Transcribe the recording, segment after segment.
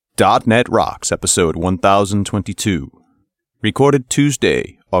.NET Rocks, episode 1022. Recorded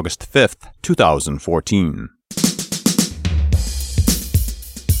Tuesday, August 5th, 2014.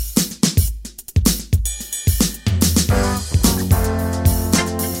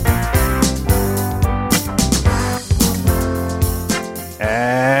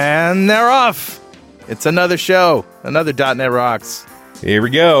 And they're off. It's another show, another .NET Rocks. Here we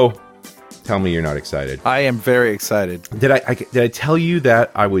go. Tell me you're not excited. I am very excited. Did I tell you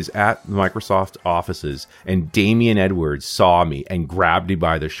that I was at the Microsoft offices and Damian Edwards saw me and grabbed me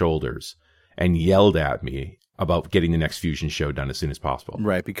by the shoulders and yelled at me about getting the next Fusion show done as soon as possible?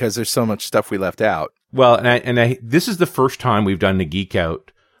 Right, because there's so much stuff we left out. Well, and this is the first time we've done a Geek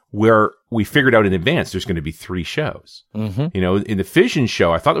Out where we figured out in advance there's going to be 3 shows. Mm-hmm. You know, in the Fusion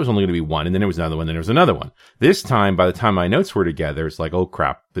show, I thought there was only going to be 1, and then there was another one, then there was another one. This time, by the time my notes were together, it's like, oh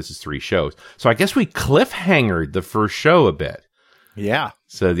crap, this is 3 shows. So I guess we cliffhangered the first show a bit. Yeah.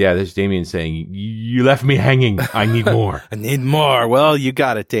 So yeah, there's Damien saying, you left me hanging. I need more. I need more. Well, you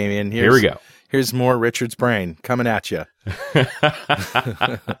got it, Damien. Here we go. Here's more Richard's brain coming at you.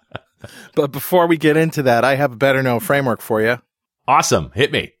 But before we get into that, I have a better known framework for you. Awesome.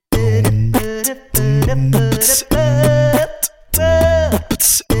 Hit me.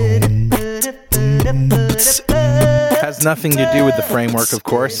 Has nothing to do with the framework, of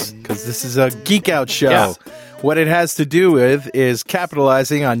course, because this is a Geek Out show. Yes. What it has to do with is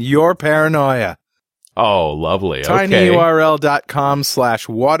capitalizing on your paranoia. Oh, lovely. Okay.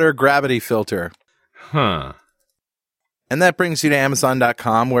 tinyurl.com/water gravity filter. Huh. And that brings you to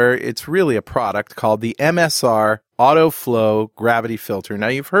Amazon.com, where it's really a product called the MSR Autoflow Gravity Filter. Now,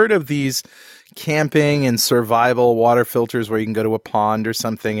 you've heard of these camping and survival water filters where you can go to a pond or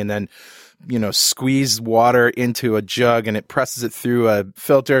something and then, you know, squeeze water into a jug and it presses it through a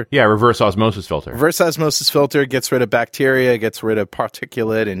filter. Yeah, reverse osmosis filter. Reverse osmosis filter gets rid of bacteria, gets rid of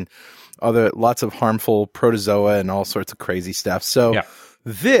particulate and lots of harmful protozoa and all sorts of crazy stuff. So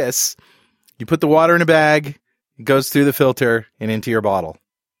This, you put the water in a bag, it goes through the filter and into your bottle.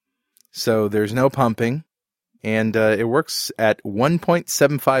 So there's no pumping, and it works at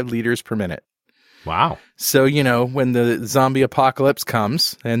 1.75 liters per minute. Wow. So, you know, when the zombie apocalypse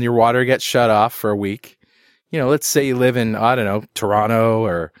comes and your water gets shut off for a week, you know, let's say you live in, I don't know, Toronto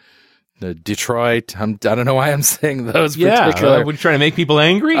or Detroit. I don't know why I'm saying those particular. We're trying to make people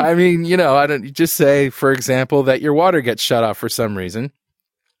angry? I mean, you know, just say, for example, that your water gets shut off for some reason.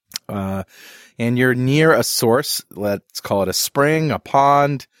 And you're near a source, let's call it a spring, a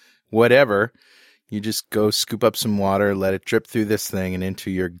pond, whatever. You just go scoop up some water, let it drip through this thing and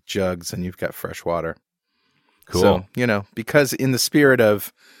into your jugs, and you've got fresh water. Cool. So, you know, because in the spirit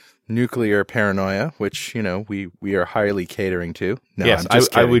of nuclear paranoia, which, you know, we are highly catering to. No, yes,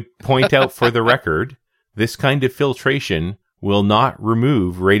 I would point out for the record, this kind of filtration will not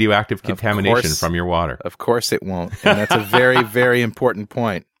remove radioactive contamination from your water. Of course it won't. And that's a very, very important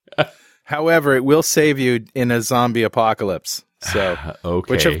point. However, it will save you in a zombie apocalypse. So,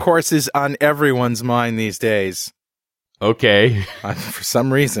 okay. Which, of course, is on everyone's mind these days. Okay. For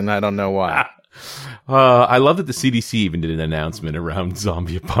some reason, I don't know why. I love that the CDC even did an announcement around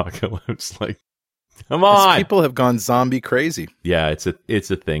zombie apocalypse. Like, come on! People have gone zombie crazy. Yeah, it's a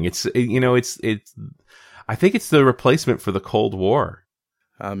thing. It's I think it's the replacement for the Cold War.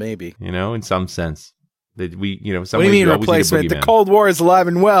 Maybe. You know, in some sense. That we, you know, what do you mean replacement? The Cold War is alive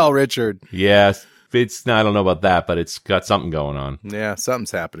and well, Richard. Yes, I don't know about that, but it's got something going on. Yeah,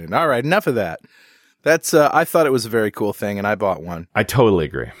 something's happening. All right, enough of that. That's I thought it was a very cool thing, and I bought one. I totally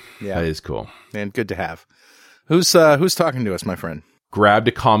agree. Yeah, that is cool and good to have. Who's talking to us, my friend? Grabbed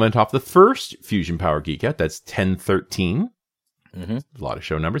a comment off the first Fusion Power Geek Out. That's 1013. Mm-hmm. A lot of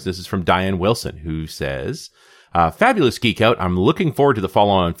show numbers. This is from Diane Wilson, who says, fabulous Geek Out. I'm looking forward to the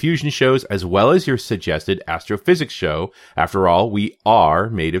follow-on Fusion shows as well as your suggested astrophysics show. After all, we are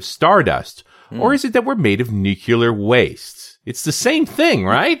made of stardust. Or is it that we're made of nuclear waste? It's the same thing,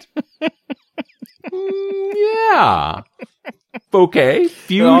 right? Yeah. Okay.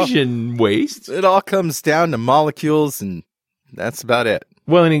 Fusion waste. It all comes down to molecules, and that's about it.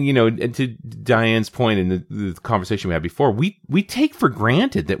 Well, and you know, and to Diane's point in the conversation we had before, we take for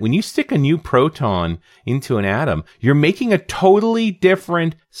granted that when you stick a new proton into an atom, you're making a totally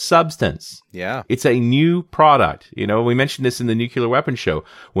different substance. Yeah. It's a new product. You know, we mentioned this in the nuclear weapons show.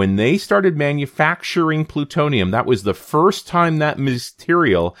 When they started manufacturing plutonium, that was the first time that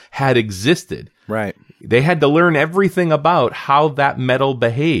material had existed. Right. They had to learn everything about how that metal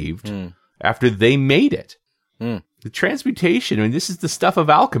behaved after they made it. The transmutation, I mean, this is the stuff of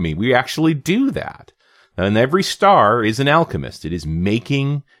alchemy. We actually do that. And every star is an alchemist. It is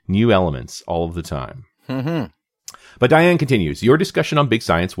making new elements all of the time. Mm-hmm. But Diane continues, your discussion on big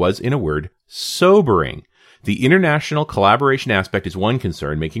science was, in a word, sobering. The international collaboration aspect is one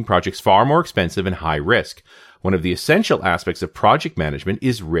concern, making projects far more expensive and high risk. One of the essential aspects of project management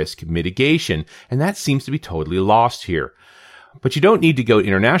is risk mitigation, and that seems to be totally lost here. But you don't need to go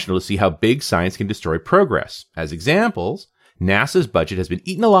international to see how big science can destroy progress. As examples, NASA's budget has been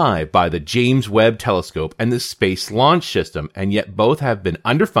eaten alive by the James Webb Telescope and the Space Launch System, and yet both have been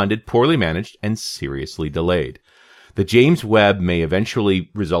underfunded, poorly managed, and seriously delayed. The James Webb may eventually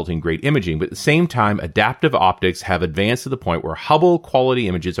result in great imaging, but at the same time, adaptive optics have advanced to the point where Hubble-quality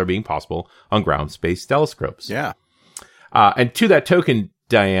images are being possible on ground space telescopes. Yeah. And to that token,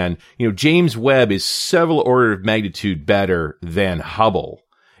 Diane, James Webb is several orders of magnitude better than Hubble.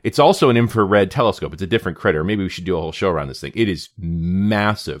 It's also an infrared telescope. It's a different critter. Maybe we should do a whole show around this thing. It is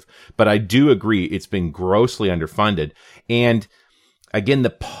massive, but I do agree it's been grossly underfunded. And again, the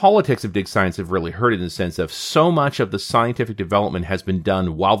politics of big science have really hurt it in the sense of so much of the scientific development has been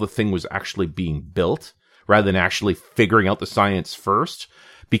done while the thing was actually being built rather than actually figuring out the science first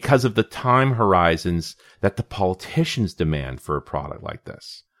because of the time horizons that the politicians demand for a product like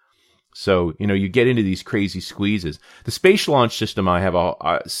this. So, you get into these crazy squeezes. The Space Launch System I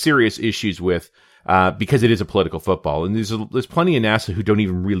have serious issues with because it is a political football. And there's plenty of NASA who don't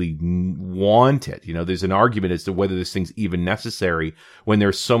even really want it. There's an argument as to whether this thing's even necessary when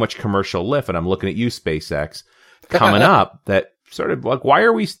there's so much commercial lift. And I'm looking at you, SpaceX, coming up that sort of like, why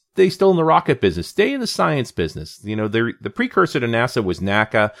are they still in the rocket business? Stay in the science business. The precursor to NASA was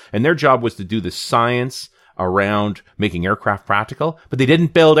NACA, and their job was to do the science around making aircraft practical, but they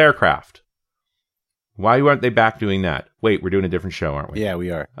didn't build aircraft. Why weren't they back doing that? Wait, we're doing a different show, aren't we? Yeah,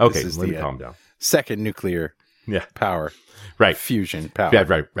 we are. Okay, let me calm down. Second nuclear power. Right. Fusion power. Yeah,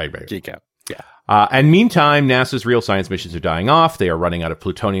 right. Geek out. Yeah. And meantime, NASA's real science missions are dying off. They are running out of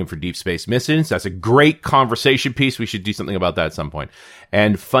plutonium for deep space missions. That's a great conversation piece. We should do something about that at some point.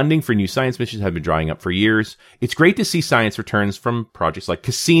 And funding for new science missions have been drying up for years. It's great to see science returns from projects like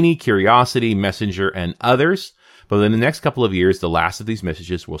Cassini, Curiosity, Messenger, and others. But in the next couple of years, the last of these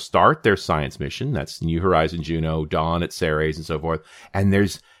missions will start their science mission. That's New Horizons, Juno, Dawn at Ceres, and so forth. And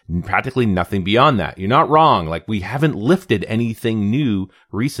there's practically nothing beyond that. You're not wrong. Like, we haven't lifted anything new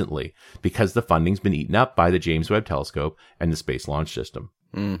recently because the funding's been eaten up by the James Webb Telescope and the Space Launch System.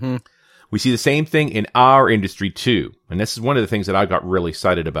 Mm-hmm. We see the same thing in our industry too. And this is one of the things that I got really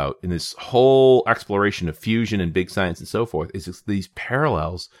excited about in this whole exploration of fusion and big science and so forth is these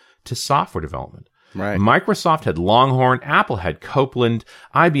parallels to software development. Right. Microsoft had Longhorn, Apple had Copeland,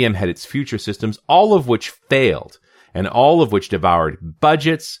 IBM had its Future Systems, all of which failed. And all of which devoured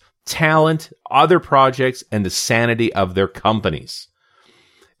budgets, talent, other projects, and the sanity of their companies.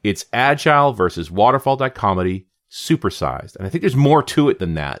 It's agile versus waterfall dichotomy, supersized. And I think there's more to it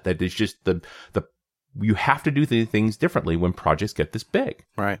than that. That it's just you have to do things differently when projects get this big.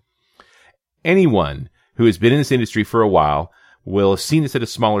 Right. Anyone who has been in this industry for a while will have seen this at a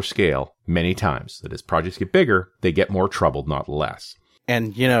smaller scale many times. That as projects get bigger, they get more troubled, not less.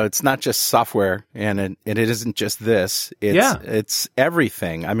 And, it's not just software, and it isn't just this. It's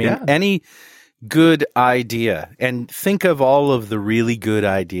everything. I mean, any good idea, and think of all of the really good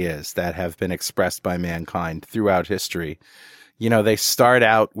ideas that have been expressed by mankind throughout history. They start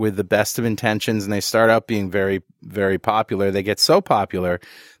out with the best of intentions, and they start out being very, very popular. They get so popular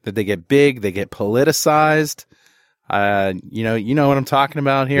that they get big, they get politicized. You know what I'm talking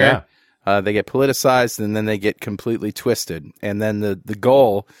about here? Yeah. They get politicized, and then they get completely twisted. And then the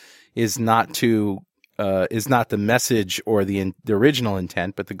goal is not the message or the original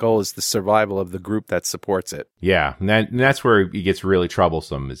intent, but the goal is the survival of the group that supports it. Yeah, and that's where it gets really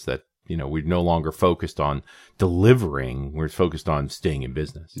troublesome. Is that we're no longer focused on delivering; we're focused on staying in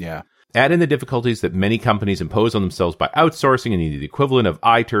business. Yeah. Add in the difficulties that many companies impose on themselves by outsourcing and the equivalent of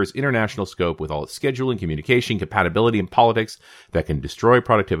ITER's international scope with all its scheduling, communication, compatibility, and politics that can destroy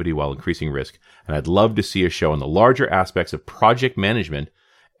productivity while increasing risk. And I'd love to see a show on the larger aspects of project management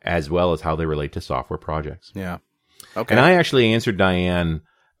as well as how they relate to software projects. Yeah. Okay. And I actually answered Diane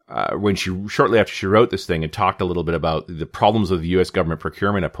when shortly after she wrote this thing and talked a little bit about the problems of the U.S. government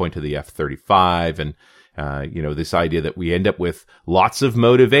procurement. I point to the F-35 and this idea that we end up with lots of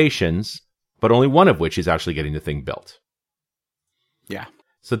motivations, but only one of which is actually getting the thing built. Yeah.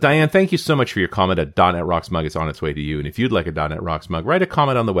 So, Diane, thank you so much for your comment at .NET Rocks mug. It's on its way to you. And if you'd like a .NET Rocks mug, write a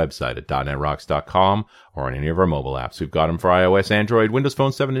comment on the website at .NETRocks.com or on any of our mobile apps. We've got them for iOS, Android, Windows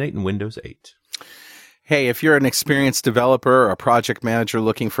Phone 7 and 8, and Windows 8. Hey, if you're an experienced developer or a project manager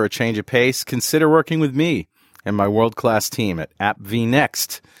looking for a change of pace, consider working with me and my world-class team at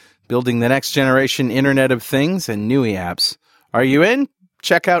AppVNext, building the next generation Internet of Things and NUI apps. Are you in?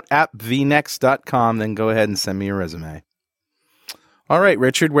 check out appvnext.com, then go ahead and send me your resume. All right,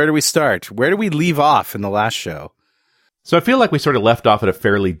 Richard, where do we start? Where do we leave off in the last show? So I feel like we sort of left off at a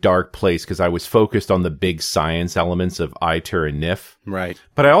fairly dark place because I was focused on the big science elements of ITER and NIF. Right.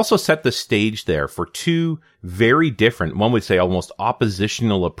 But I also set the stage there for two very different, one would say almost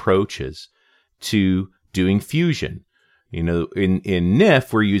oppositional approaches to doing fusion. You know, in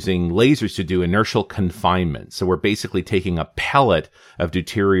NIF, we're using lasers to do inertial confinement. So we're basically taking a pellet of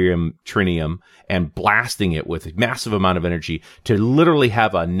deuterium, tritium, and blasting it with a massive amount of energy to literally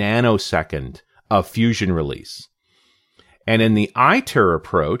have a nanosecond of fusion release. And in the ITER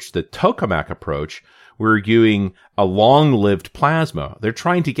approach, the tokamak approach, we're using a long-lived plasma. They're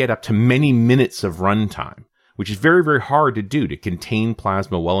trying to get up to many minutes of runtime, which is very, very hard to do, to contain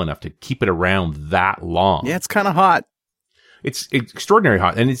plasma well enough to keep it around that long. Yeah, it's kind of hot. It's extraordinary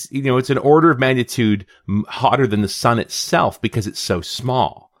hot. And it's, you know, it's an order of magnitude hotter than the sun itself because it's so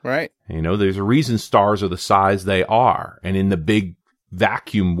small. Right. You know, there's a reason stars are the size they are and in the big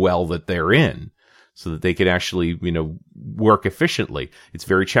vacuum well that they're in, so that they can actually, you know, work efficiently. It's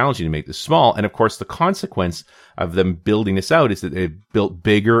very challenging to make this small. And of course, the consequence of them building this out is that they've built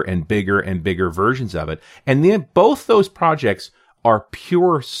bigger and bigger and bigger versions of it. And then both those projects are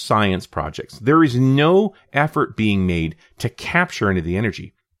pure science projects. There is no effort being made to capture any of the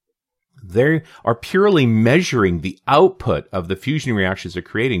energy. They are purely measuring the output of the fusion reactions they're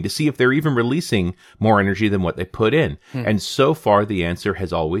creating to see if they're even releasing more energy than what they put in. And so far, the answer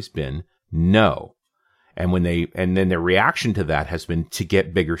has always been no. And then their reaction to that has been to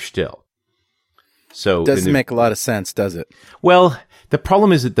get bigger still. So doesn't make a lot of sense, does it? Well, the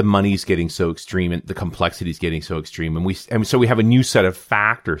problem is that the money's getting so extreme and the complexity is getting so extreme, and so we have a new set of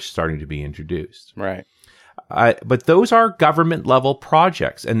factors starting to be introduced. Right. But those are government level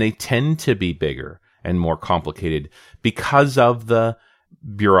projects, and they tend to be bigger and more complicated because of the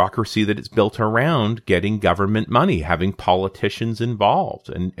bureaucracy that it's built around getting government money, having politicians involved,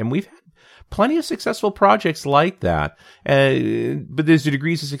 and we've had plenty of successful projects like that, but there's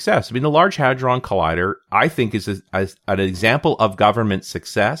degrees of success. I mean, the Large Hadron Collider, I think, is an example of government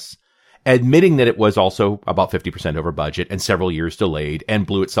success, admitting that it was also about 50% over budget and several years delayed and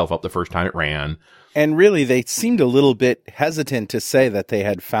blew itself up the first time it ran. And really, they seemed a little bit hesitant to say that they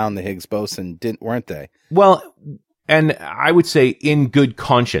had found the Higgs boson, weren't they? Well, and I would say in good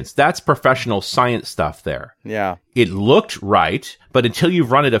conscience. That's professional science stuff there. Yeah. It looked right, but until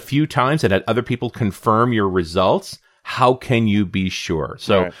you've run it a few times and had other people confirm your results, how can you be sure?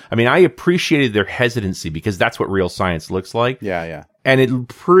 So, right. I mean, I appreciated their hesitancy because that's what real science looks like. Yeah, yeah. And it's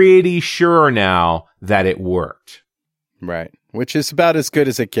pretty sure now that it worked. Right. Which is about as good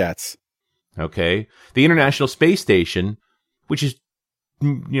as it gets. Okay. The International Space Station, which is,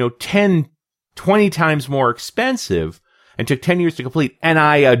 20 times more expensive and took 10 years to complete, and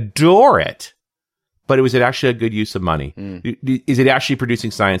I adore it. But was it actually a good use of money? Is it actually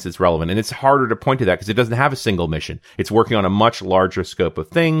producing science that's relevant? And it's harder to point to that because it doesn't have a single mission. It's working on a much larger scope of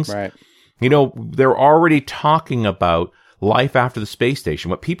things. Right. They're already talking about life after the space station.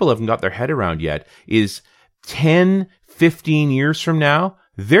 What people haven't got their head around yet is 10, 15 years from now,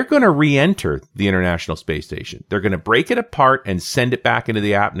 they're going to re-enter the International Space Station. They're going to break it apart and send it back into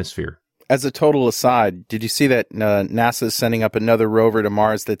the atmosphere. As a total aside, did you see that NASA is sending up another rover to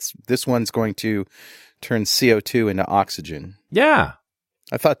Mars? This one's going to turn CO2 into oxygen. Yeah.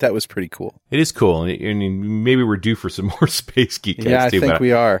 I thought that was pretty cool. It is cool. And maybe we're due for some more Space Geek guys, yeah, I think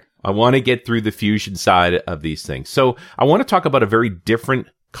we are. I want to get through the fusion side of these things. So I want to talk about a very different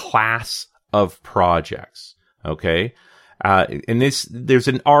class of projects. Okay. And there's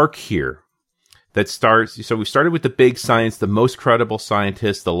an arc here that starts. So we started with the big science, the most credible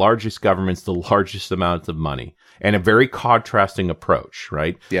scientists, the largest governments, the largest amounts of money, and a very contrasting approach,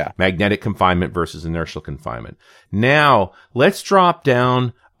 right? Yeah. Magnetic confinement versus inertial confinement. Now let's drop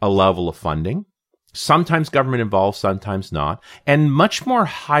down a level of funding. Sometimes government involved, sometimes not, and much more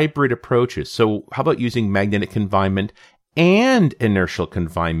hybrid approaches. So how about using magnetic confinement and inertial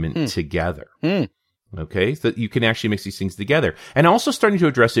confinement together? Okay, so that you can actually mix these things together. And also starting to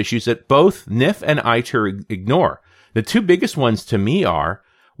address issues that both NIF and ITER ignore. The two biggest ones to me are,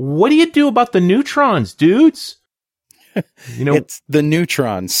 what do you do about the neutrons, dudes? It's the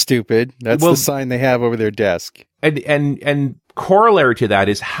neutrons, stupid. That's the sign they have over their desk. And corollary to that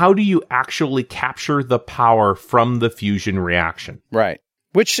is, how do you actually capture the power from the fusion reaction? Right.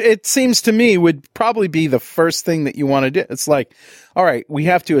 Which it seems to me would probably be the first thing that you want to do. It's like, all right, we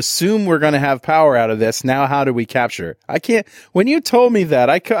have to assume we're going to have power out of this. Now, how do we capture? I can't. When you told me that,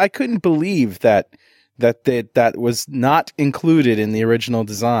 I couldn't believe that was not included in the original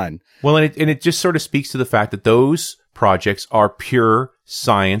design. Well, and it just sort of speaks to the fact that those projects are pure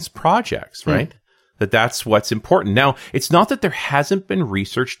science projects, right? That's what's important. Now, it's not that there hasn't been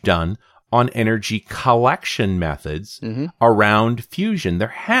research done on energy collection methods around fusion.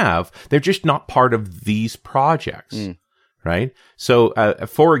 They're just not part of these projects, right? So,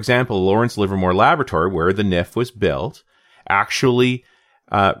 for example, Lawrence Livermore Laboratory, where the NIF was built, actually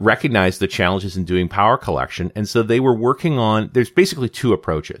recognized the challenges in doing power collection. And so they were working on, there's basically two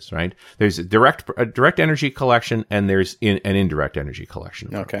approaches, right? There's a direct energy collection and there's an indirect energy collection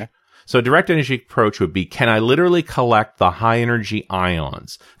approach. Okay. So a direct energy approach would be, can I literally collect the high energy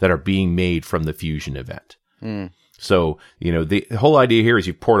ions that are being made from the fusion event? So, the whole idea here is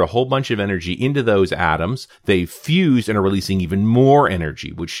you've poured a whole bunch of energy into those atoms. They fused and are releasing even more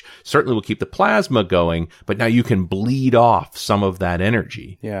energy, which certainly will keep the plasma going. But now you can bleed off some of that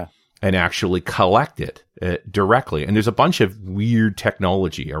energy. Yeah. And actually collect it directly. And there's a bunch of weird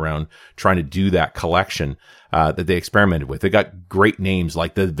technology around trying to do that collection that they experimented with. They got great names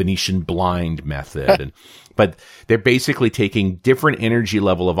like the Venetian blind method. But they're basically taking different energy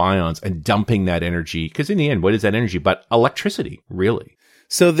level of ions and dumping that energy. Because in the end, what is that energy? But electricity, really.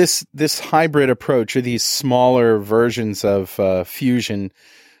 So this hybrid approach, or these smaller versions of fusion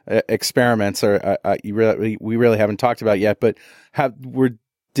experiments, we really haven't talked about yet, but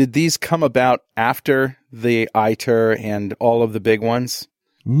did these come about after the ITER and all of the big ones?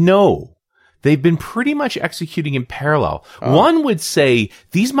 No. They've been pretty much executing in parallel. One would say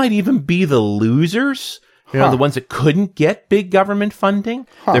these might even be the losers, the ones that couldn't get big government funding.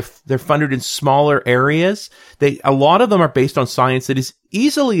 They're funded in smaller areas. A lot of them are based on science that is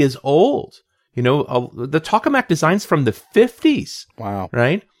easily as old. The tokamak design's from the 50s. Wow.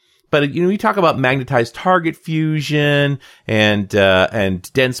 Right? But, you talk about magnetized target fusion and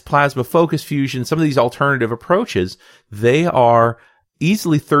dense plasma focus fusion, some of these alternative approaches, they are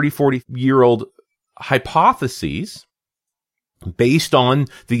easily 30, 40-year-old hypotheses based on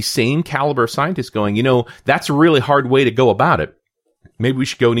the same caliber of scientists going, that's a really hard way to go about it. Maybe we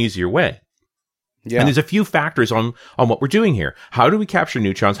should go an easier way. Yeah. And there's a few factors on what we're doing here. How do we capture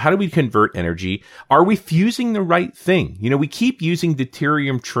neutrons? How do we convert energy? Are we fusing the right thing? We keep using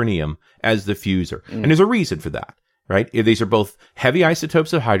deuterium tritium as the fuser. And there's a reason for that, right? These are both heavy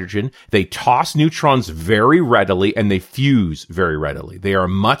isotopes of hydrogen. They toss neutrons very readily and they fuse very readily. They are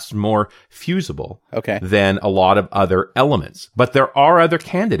much more fusible than a lot of other elements. But there are other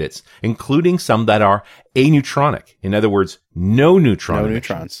candidates, including some that are aneutronic. In other words, no neutron emission.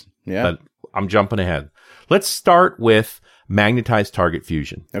 Neutrons. Yeah. But I'm jumping ahead. Let's start with magnetized target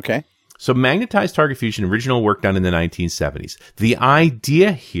fusion. Okay. So magnetized target fusion, original work done in the 1970s. The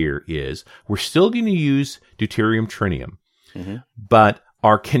idea here is we're still going to use deuterium tritium, but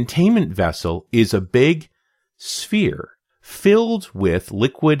our containment vessel is a big sphere filled with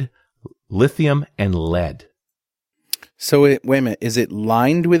liquid lithium and lead. So wait a minute, is it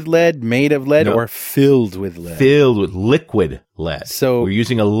lined with lead, made of lead, or filled with lead? Filled with liquid lead. So we're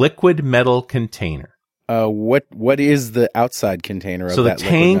using a liquid metal container. What is the outside container of that liquid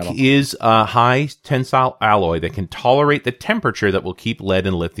metal? So the tank is a high tensile alloy that can tolerate the temperature that will keep lead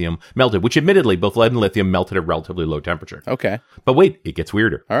and lithium melted, which admittedly, both lead and lithium melted at a relatively low temperature. Okay. But wait, it gets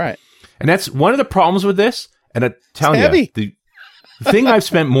weirder. All right. And that's one of the problems with this. And I'm telling you, the thing I've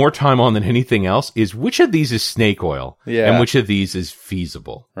spent more time on than anything else is which of these is snake oil and which of these is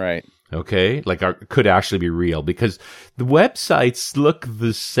feasible. Right. Okay? Could actually be real because the websites look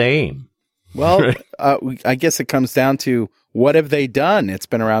the same. Well, right? I guess it comes down to what have they done? It's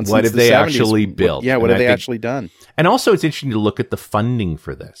been around since the 70s. What have they actually built? What have they actually done? And also it's interesting to look at the funding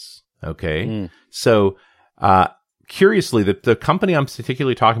for this. Okay? So, curiously, the company I'm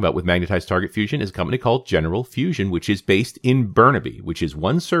particularly talking about with magnetized target fusion is a company called General Fusion, which is based in Burnaby, which is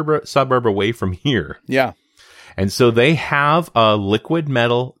one suburb away from here. Yeah. And so they have a liquid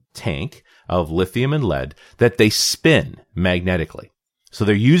metal tank of lithium and lead that they spin magnetically. So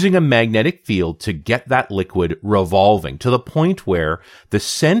they're using a magnetic field to get that liquid revolving to the point where the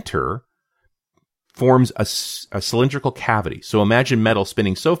center forms a cylindrical cavity. So imagine metal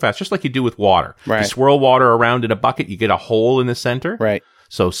spinning so fast, just like you do with water. Right. You swirl water around in a bucket, you get a hole in the center. Right.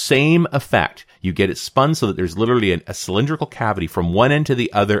 So same effect. You get it spun so that there's literally a cylindrical cavity from one end to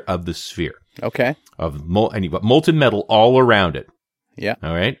the other of the sphere. Okay. And you've got molten metal all around it. Yeah.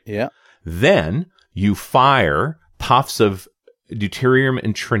 All right? Yeah. Then you fire puffs of deuterium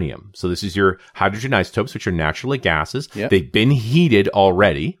and tritium. So this is your hydrogen isotopes, which are naturally gases. Yep. They've been heated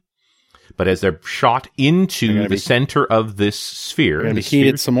already. But as they're shot into the center of this sphere, they're going to be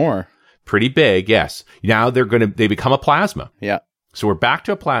heated some more. Pretty big, yes. Now they become a plasma. Yeah. So we're back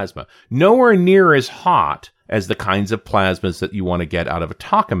to a plasma. Nowhere near as hot as the kinds of plasmas that you want to get out of a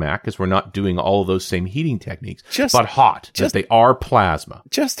tokamak, because we're not doing all of those same heating techniques, but hot, that they are plasma.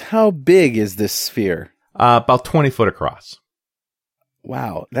 Just how big is this sphere? About 20 foot across.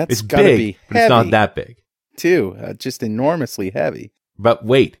 Wow, that's it's gotta big, be but heavy, it's not that big. Too. Just enormously heavy. But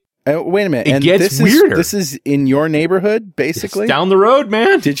wait. Wait a minute. It gets weirder. This is in your neighborhood, basically? It's down the road,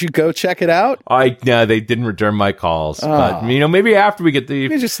 man. Did you go check it out? No, they didn't return my calls. But, maybe after we get the...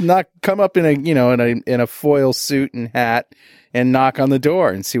 You just come up in a foil suit and hat and knock on the door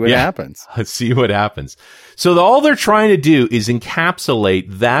and see what happens. Let's see what happens. So all they're trying to do is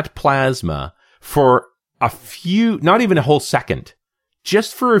encapsulate that plasma for a few, not even a whole second.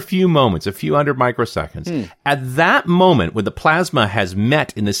 Just for a few moments, a few hundred microseconds. At that moment, when the plasma has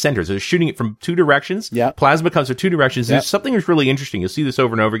met in the center, so they're shooting it from two directions. Yep. Plasma comes from two directions. Yep. There's something that's really interesting. You'll see this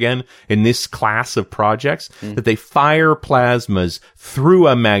over and over again in this class of projects, that they fire plasmas through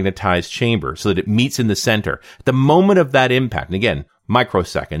a magnetized chamber so that it meets in the center. At the moment of that impact, and again,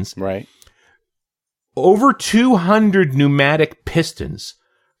 microseconds. Right. Over 200 pneumatic pistons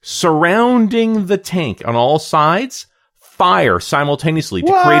surrounding the tank on all sides fire simultaneously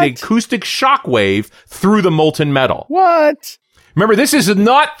to create an acoustic shock wave through the molten metal. What? Remember, this is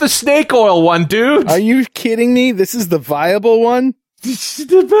not the snake oil one, dude. Are you kidding me? This is the viable one?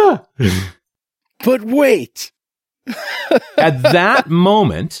 But wait. At that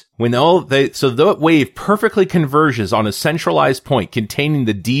moment, when that wave perfectly converges on a centralized point containing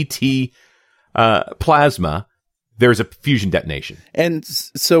the DT plasma, there's a fusion detonation. And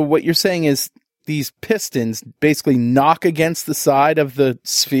so what you're saying is these pistons basically knock against the side of the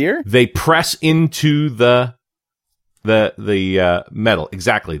sphere? They press into the metal.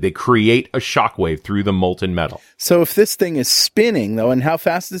 Exactly. They create a shockwave through the molten metal. So if this thing is spinning, though, and how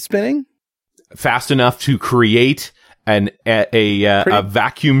fast is it spinning? Fast enough to create a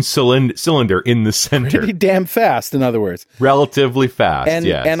vacuum cylinder in the center. Pretty damn fast, in other words. Relatively fast,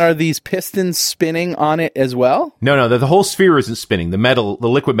 yes. And are these pistons spinning on it as well? No, the whole sphere isn't spinning. The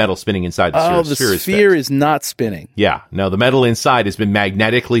liquid metal spinning inside the sphere. Oh, the sphere is not spinning. Yeah, no, the metal inside has been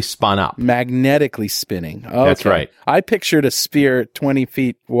magnetically spun up. Magnetically spinning. Okay. That's right. I pictured a sphere 20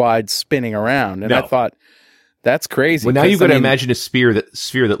 feet wide spinning around, and I thought, that's crazy. Well, now you've got to imagine a sphere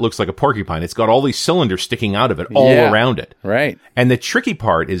that looks like a porcupine. It's got all these cylinders sticking out of it all around it. Right. And the tricky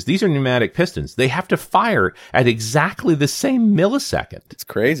part is these are pneumatic pistons. They have to fire at exactly the same millisecond. It's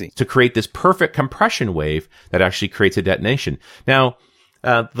crazy. To create this perfect compression wave that actually creates a detonation. Now,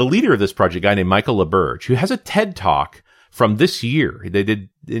 the leader of this project, a guy named Michael LaBerge, who has a TED Talk from this year. They did.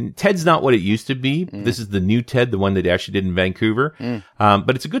 TED's not what it used to be. This is the new TED, the one that they actually did in Vancouver.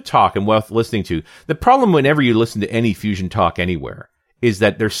 But it's a good talk and worth listening to. The problem whenever you listen to any fusion talk anywhere is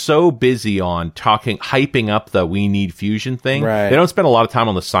that they're so busy on hyping up the we need fusion thing. Right. They don't spend a lot of time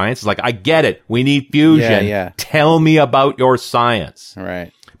on the science. It's like, I get it. We need fusion. Yeah. Tell me about your science.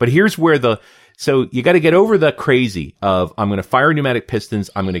 Right. But here's where so you got to get over the crazy of, I'm going to fire pneumatic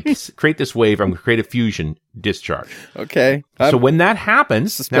pistons. I'm going to create this wave. I'm going to create a fusion discharge. Okay. So when that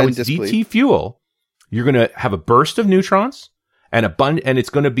happens, now with DT fuel, you're going to have a burst of neutrons and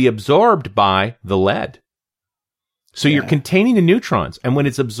it's going to be absorbed by the lead. So you're containing the neutrons. And when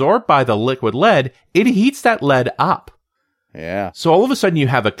it's absorbed by the liquid lead, it heats that lead up. Yeah. So all of a sudden you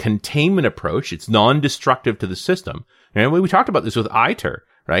have a containment approach. It's non-destructive to the system. And we talked about this with ITER.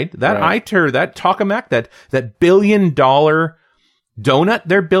 Right? ITER, that tokamak, that $1 billion donut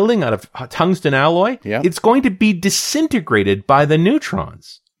they're building out of tungsten alloy, it's going to be disintegrated by the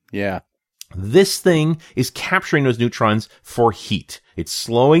neutrons. Yeah. This thing is capturing those neutrons for heat. It's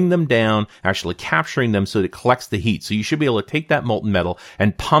slowing them down, actually capturing them so that it collects the heat. So you should be able to take that molten metal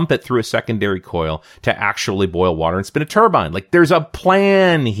and pump it through a secondary coil to actually boil water and spin a turbine. Like, there's a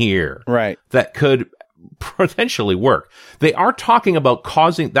plan here. Right. That could potentially work. They are talking about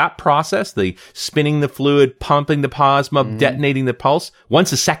causing that process, the spinning the fluid, pumping the plasma, detonating the pulse,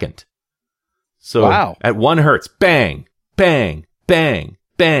 once a second. So at 1 hertz, bang, bang, bang,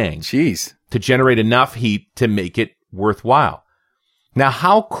 bang. Jeez. To generate enough heat to make it worthwhile. Now,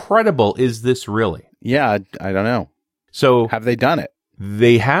 how credible is this really? Yeah, I don't know. So have they done it?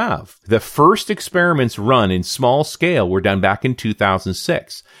 They have. The first experiments run in small scale were done back in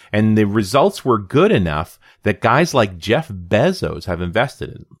 2006. And the results were good enough that guys like Jeff Bezos have invested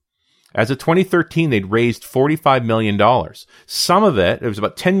in them. As of 2013, they'd raised $45 million. Some of it was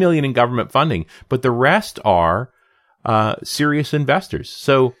about $10 million in government funding, but the rest are serious investors.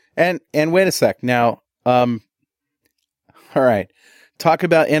 So and wait a sec. Now, all right. Talk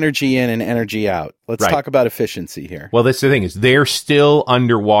about energy in and energy out. Let's talk about efficiency here. Well, that's the thing is they're still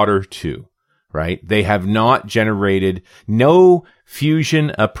underwater too, right? They have not generated no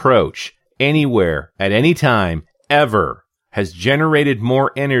fusion approach anywhere at any time ever has generated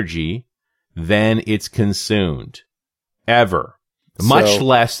more energy than it's consumed. Ever. Much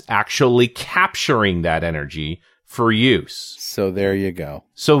less actually capturing that energy for use. So there you go.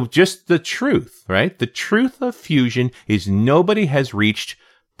 So just the truth, right? The truth of fusion is nobody has reached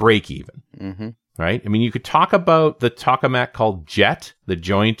break even. Mm-hmm. Right? I mean, you could talk about the tokamak called JET, the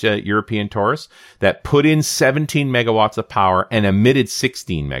Joint European Torus, that put in 17 megawatts of power and emitted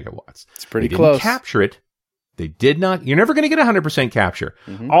 16 megawatts. It's pretty they close. Didn't capture it. They did not. You're never going to get 100% capture.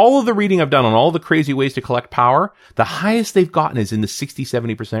 Mm-hmm. All of the reading I've done on all the crazy ways to collect power, the highest they've gotten is in the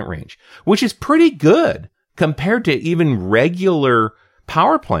 60-70% range, which is pretty good compared to even regular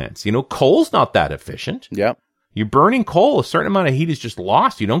power plants. You know, coal's not that efficient. Yep. You're burning coal, a certain amount of heat is just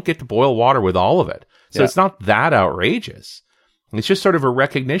lost. You don't get to boil water with all of it. So It's not that outrageous. It's just sort of a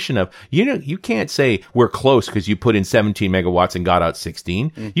recognition of, you know, you can't say we're close because you put in 17 megawatts and got out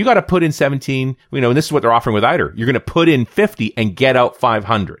 16. You got to put in 17, you know, and this is what they're offering with ITER. You're going to put in 50 and get out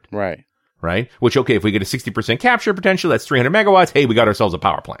 500. Right. Right? Which, okay, if we get a 60% capture potential, that's 300 megawatts. Hey, we got ourselves a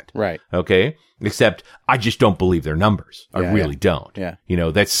power plant. Right. Okay? Except I just don't believe their numbers. I really don't. Yeah. You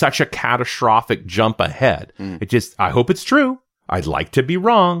know, that's such a catastrophic jump ahead. I hope it's true. I'd like to be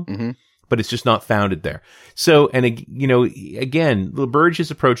wrong, but it's just not founded there. So, and you know, again,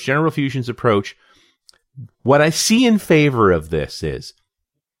 LaBerge's approach, General Fusion's approach, what I see in favor of this is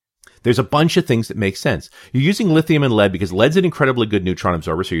there's a bunch of things that make sense. You're using lithium and lead because lead's an incredibly good neutron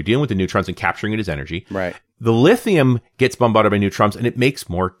absorber. So you're dealing with the neutrons and capturing it as energy. Right. The lithium gets bombarded by neutrons and it makes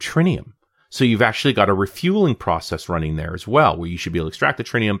more tritium. So you've actually got a refueling process running there as well, where you should be able to extract the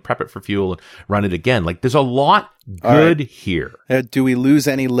tritium, prep it for fuel, and run it again. Like, there's a lot good here. Do we lose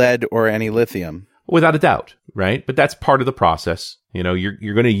any lead or any lithium? Without a doubt, right? But that's part of the process. You know, you're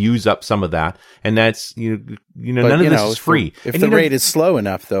going to use up some of that, and that's none of this is free. If the rate is slow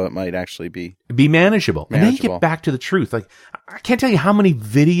enough, though, it might actually be manageable. And then you get back to the truth. Like, I can't tell you how many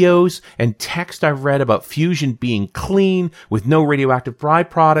videos and text I've read about fusion being clean with no radioactive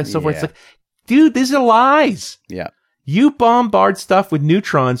byproducts, so forth. It's like, dude, these are lies. Yeah. You bombard stuff with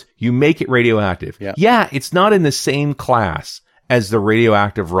neutrons, you make it radioactive. Yeah. It's not in the same class as the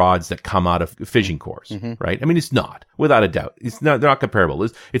radioactive rods that come out of fission cores, right? I mean, it's not, without a doubt. They're not comparable.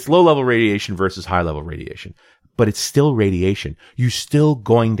 It's low-level radiation versus high-level radiation, but it's still radiation. You're still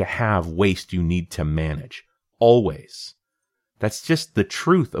going to have waste you need to manage, always. That's just the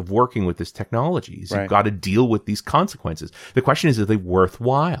truth of working with this technology. You've got to deal with these consequences. The question is, are they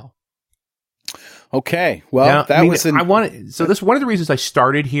worthwhile? Okay. Well, now, so this one of the reasons I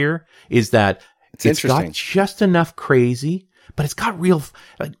started here is that it's got just enough crazy, but it's got real,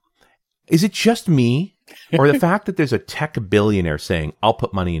 like, is it just me or the fact that there's a tech billionaire saying, I'll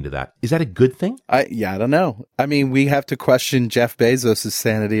put money into that? Is that a good thing? I don't know. I mean, we have to question Jeff Bezos'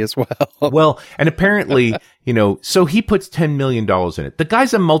 sanity as well. Well, and apparently, so he puts $10 million in it. The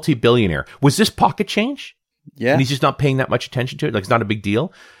guy's a multi-billionaire. Was this pocket change? Yeah. And he's just not paying that much attention to it. Like, it's not a big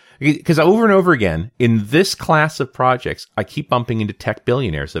deal. Because over and over again, in this class of projects, I keep bumping into tech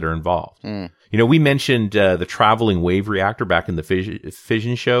billionaires that are involved. We mentioned the traveling wave reactor back in the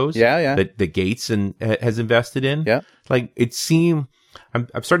fission shows. Yeah. That Gates has invested in. Yeah. Like, it seemed, I'm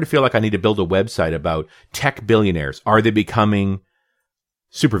starting to feel like I need to build a website about tech billionaires. Are they becoming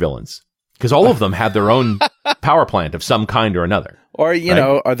supervillains? Because all of them have their own power plant of some kind or another. Or,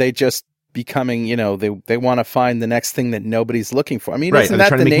 are they just becoming, they want to find the next thing that nobody's looking for. I mean, isn't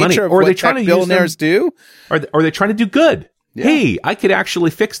that the nature of what tech billionaires do? Or are they trying to do good? Yeah. Hey, I could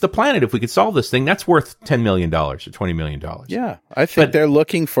actually fix the planet if we could solve this thing. That's worth $10 million or $20 million. Yeah, I think they're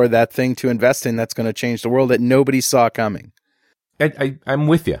looking for that thing to invest in that's going to change the world that nobody saw coming. I'm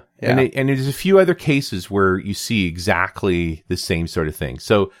with you. Yeah. And there's a few other cases where you see exactly the same sort of thing.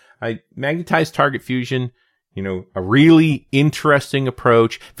 So magnetized target fusion, a really interesting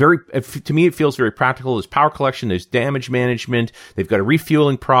approach. To me, it feels very practical. There's power collection, there's damage management. They've got a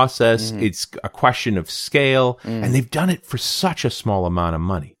refueling process. It's a question of scale, and they've done it for such a small amount of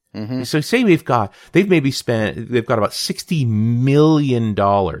money. So say they've got about $60 million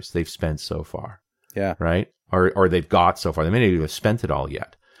they've spent so far. Yeah. Right. Or they've got so far. They may not even have spent it all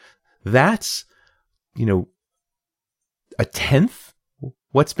yet. That's, a tenth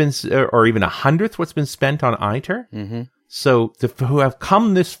what's been, or even 100th what's been spent on ITER. So who have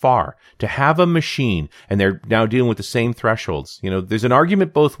come this far to have a machine and they're now dealing with the same thresholds, there's an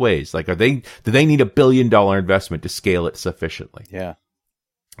argument both ways. Like, do they need $1 billion investment to scale it sufficiently? Yeah.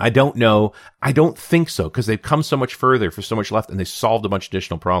 I don't know. I don't think so, because they've come so much further for so much left and they've solved a bunch of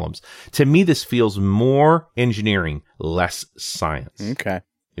additional problems. To me, this feels more engineering, less science. Okay.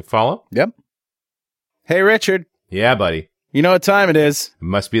 You follow? Yep. Hey, Richard. Yeah, buddy. You know what time it is? It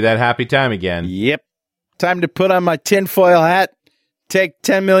must be that happy time again. Yep. Time to put on my tinfoil hat, take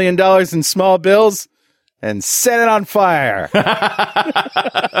 $10 million in small bills, and set it on fire.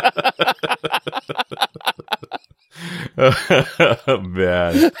 Oh,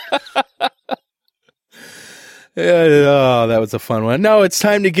 man. Oh, that was a fun one. No, it's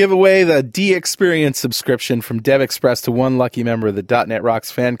time to give away the D-Experience subscription from DevExpress to one lucky member of the .NET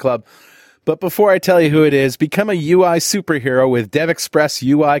Rocks fan club. But before I tell you who it is, become a UI superhero with DevExpress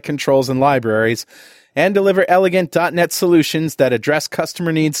UI controls and libraries and deliver elegant .NET solutions that address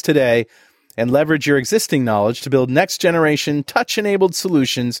customer needs today and leverage your existing knowledge to build next-generation touch-enabled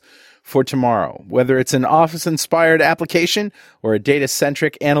solutions for tomorrow. Whether it's an Office-inspired application or a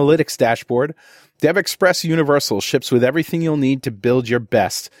data-centric analytics dashboard, DevExpress Universal ships with everything you'll need to build your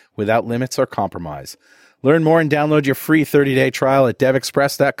best without limits or compromise. Learn more and download your free 30-day trial at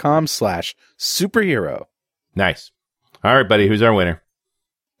devexpress.com/superhero. Nice. All right, buddy. Who's our winner?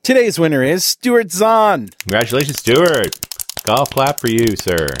 Today's winner is Stuart Zahn. Congratulations, Stuart. Golf clap for you,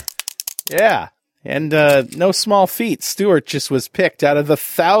 sir. Yeah. And no small feat. Stuart just was picked out of the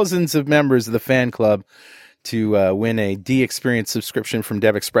thousands of members of the fan club to win a D-Experience subscription from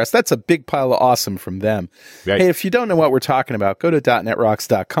DevExpress. That's a big pile of awesome from them. Right. Hey, if you don't know what we're talking about, go to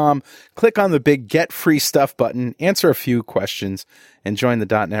 .NETRocks.com, click on the big Get Free Stuff button, answer a few questions, and join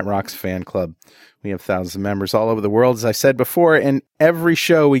the .NET Rocks fan club. We have thousands of members all over the world, as I said before, and every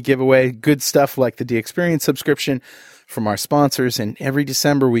show we give away good stuff like the D-Experience subscription from our sponsors, and every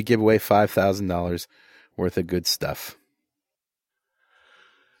December we give away $5,000 worth of good stuff.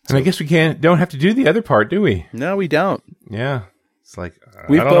 And I guess we don't have to do the other part, do we? No, we don't. Yeah. It's like, I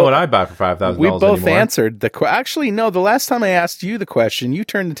don't know what I'd buy for $5,000 We both anymore. answered the Actually, no, the last time I asked you the question, you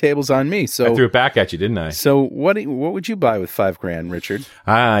turned the tables on me. So I threw it back at you, didn't I? So what would you buy with $5,000, Richard?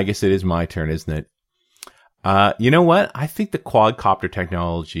 I guess it is my turn, isn't it? You know what? I think the quadcopter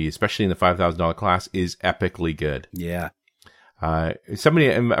technology, especially in the $5,000 class, is epically good. Yeah. A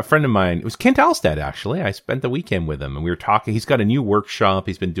friend of mine, it was Kent Alstead, actually. I spent the weekend with him and we were talking. He's got a new workshop.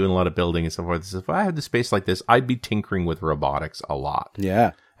 He's been doing a lot of building and so forth. He says, if I had the space like this, I'd be tinkering with robotics a lot.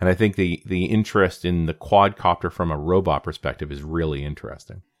 Yeah. And I think the interest in the quadcopter from a robot perspective is really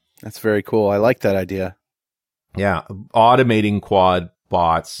interesting. That's very cool. I like that idea. Yeah. Automating quad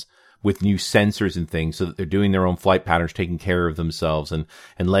bots with new sensors and things so that they're doing their own flight patterns, taking care of themselves and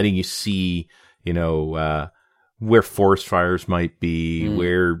letting you see, where forest fires might be,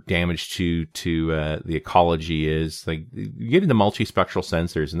 where damage to the ecology is. Like, you get into multispectral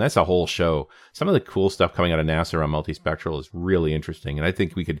sensors, and that's a whole show. Some of the cool stuff coming out of NASA around multispectral is really interesting, and I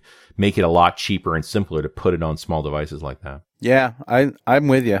think we could make it a lot cheaper and simpler to put it on small devices like that. Yeah, I'm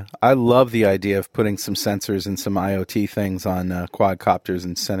with you. I love the idea of putting some sensors and some IoT things on quadcopters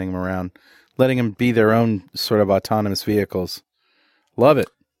and sending them around, letting them be their own sort of autonomous vehicles. Love it.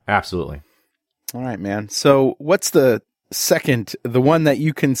 Absolutely. All right, man. So what's the one that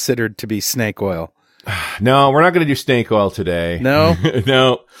you considered to be snake oil? No, we're not going to do snake oil today. No?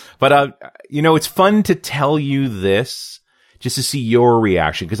 No. But, it's fun to tell you this just to see your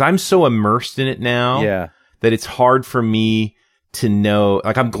reaction, because I'm so immersed in it now that it's hard for me to know.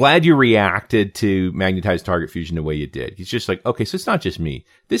 Like, I'm glad you reacted to magnetized target fusion the way you did. It's just like, okay, so it's not just me.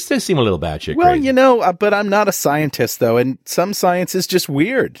 This does seem a little batshit crazy. But I'm not a scientist, though, and some science is just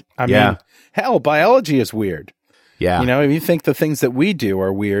weird. I mean, hell, biology is weird. Yeah. If you think the things that we do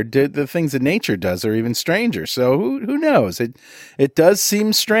are weird, the things that nature does are even stranger. So who knows? It does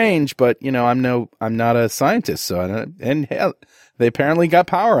seem strange, but I'm not a scientist. So and hell, they apparently got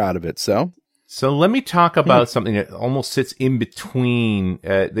power out of it. So let me talk about something that almost sits in between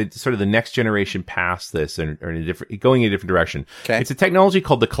the next generation past this and going in a different direction. Okay. It's a technology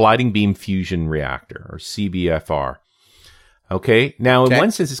called the Colliding Beam Fusion Reactor, or CBFR. Okay. Now, in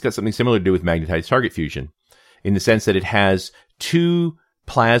one sense, it's got something similar to do with magnetized target fusion, in the sense that it has two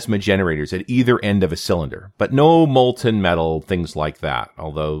plasma generators at either end of a cylinder, but no molten metal, things like that.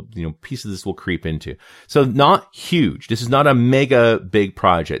 Although, pieces of this will creep into. So not huge. This is not a mega big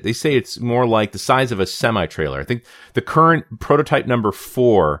project. They say it's more like the size of a semi-trailer. I think the current prototype number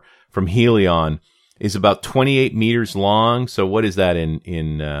 4 from Helion is about 28 meters long. So what is that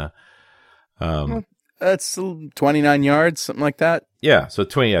that's 29 yards, something like that. Yeah. So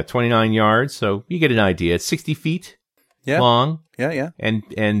 29 yards. So you get an idea. It's 60 feet long. Yeah.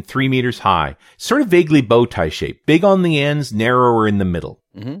 And 3 meters high. Sort of vaguely bow tie shaped. Big on the ends, narrower in the middle.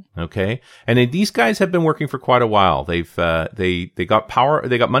 Mm-hmm. Okay. And these guys have been working for quite a while. They've, they got power.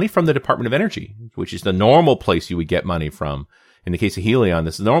 They got money from the Department of Energy, which is the normal place you would get money from. In the case of Helion,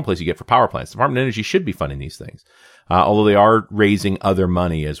 this is the normal place you get for power plants. The Department of Energy should be funding these things. Although they are raising other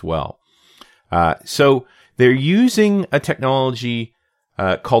money as well. So They're using a technology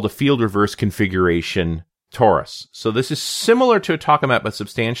called a field reverse configuration torus. So this is similar to a tokamak, but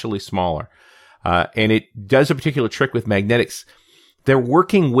substantially smaller. And it does a particular trick with magnetics. They're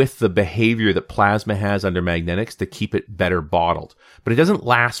working with the behavior that plasma has under magnetics to keep it better bottled. But it doesn't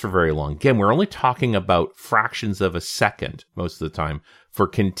last for very long. Again, we're only talking about fractions of a second most of the time for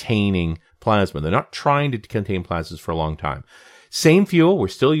containing plasma. They're not trying to contain plasmas for a long time. Same fuel. We're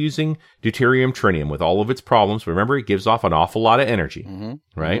still using deuterium tritium with all of its problems. Remember, it gives off an awful lot of energy,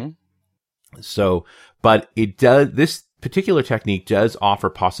 right? Mm-hmm. So, but it does, this particular technique does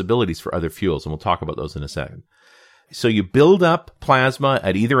offer possibilities for other fuels, and we'll talk about those in a second. So you build up plasma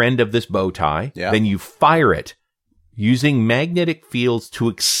at either end of this bow tie, then you fire it using magnetic fields to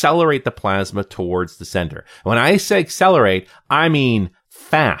accelerate the plasma towards the center. When I say accelerate, I mean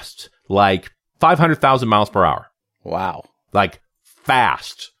fast, like 500,000 miles per hour. Wow. Like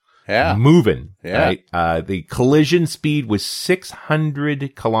fast. Yeah. Moving. Yeah. Right? The collision speed was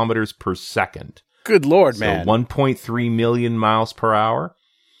 600 kilometers per second. Good Lord, man. 1.3 million miles per hour.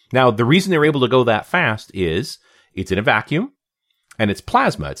 Now, the reason they're able to go that fast is it's in a vacuum and it's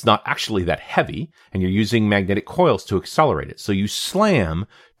plasma. It's not actually that heavy, and you're using magnetic coils to accelerate it. So you slam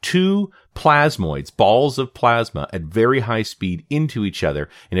two plasmoids, balls of plasma, at very high speed into each other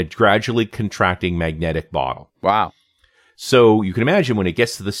in a gradually contracting magnetic bottle. Wow. So you can imagine when it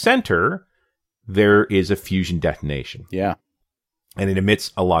gets to the center, there is a fusion detonation. Yeah. And it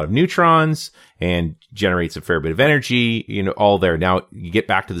emits a lot of neutrons and generates a fair bit of energy, all there. Now, you get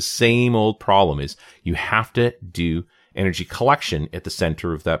back to the same old problem is you have to do energy collection at the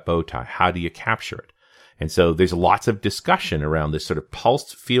center of that bow tie. How do you capture it? And so there's lots of discussion around this sort of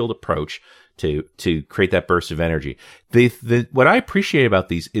pulsed field approach to create that burst of energy. What I appreciate about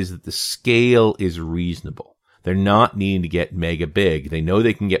these is that the scale is reasonable. They're not needing to get mega big. They know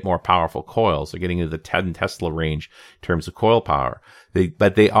they can get more powerful coils. They're getting into the 10 Tesla range in terms of coil power.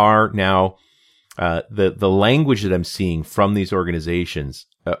 But they are now, the language that I'm seeing from these organizations,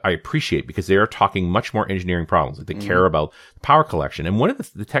 I appreciate because they are talking much more engineering problems. Like they care about power collection. And one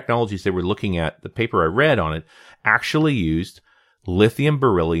of the technologies they were looking at, the paper I read on it, actually used lithium,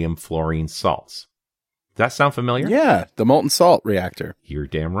 beryllium, fluorine salts. Does that sound familiar? Yeah. The molten salt reactor. You're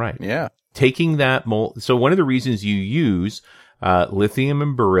damn right. Yeah. Taking that so one of the reasons you use lithium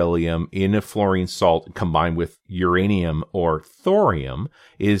and beryllium in a fluorine salt combined with uranium or thorium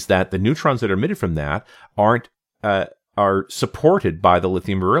is that the neutrons that are emitted from that are supported by the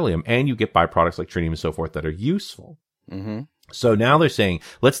lithium beryllium, and you get byproducts like tritium and so forth that are useful. Mm-hmm. So now they're saying,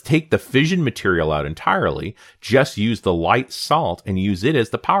 let's take the fission material out entirely, just use the light salt and use it as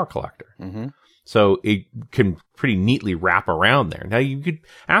the power collector. Mm-hmm. So it can pretty neatly wrap around there. Now you could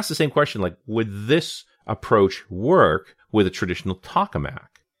ask the same question, like, would this approach work with a traditional tokamak?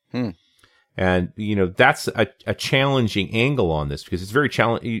 And, that's a challenging angle on this because it's very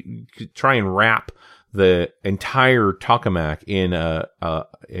challenging. You could try and wrap the entire tokamak in a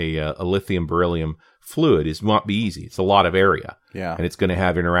lithium beryllium fluid is not be easy. It's a lot of area. Yeah. And it's going to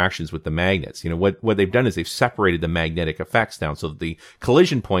have interactions with the magnets. What they've done is they've separated the magnetic effects down so that the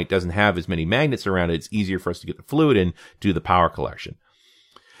collision point doesn't have as many magnets around it. It's easier for us to get the fluid in, do the power collection.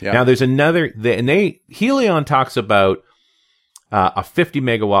 Yeah. Now there's Helion talks about a 50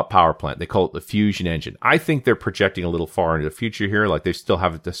 megawatt power plant. They call it the fusion engine. I think they're projecting a little far into the future here. Like they still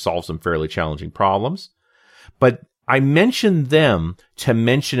have to solve some fairly challenging problems. But I mentioned them to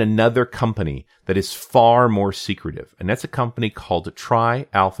mention another company that is far more secretive, and that's a company called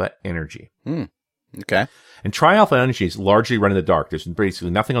Tri-Alpha Energy. Okay. And Tri-Alpha Energy is largely run in the dark. There's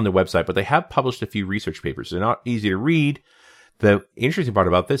basically nothing on their website, but they have published a few research papers. They're not easy to read. The interesting part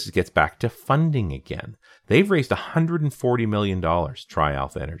about this is it gets back to funding again. They've raised $140 million,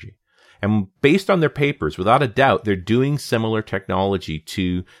 Tri-Alpha Energy. And based on their papers, without a doubt, they're doing similar technology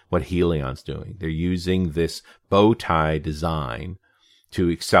to what Helion's doing. They're using this bow tie design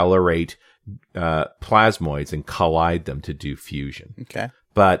to accelerate plasmoids and collide them to do fusion. Okay.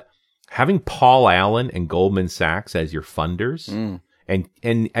 But having Paul Allen and Goldman Sachs as your funders, and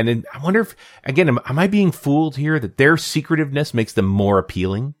then I wonder if, again, am I being fooled here that their secretiveness makes them more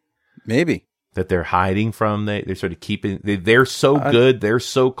appealing? Maybe. That they're hiding from, they're sort of keeping, they're so good, they're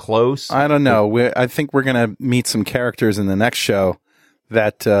so close. I don't know. I think we're going to meet some characters in the next show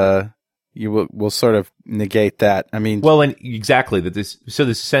that will sort of negate that. I mean, well, and exactly that this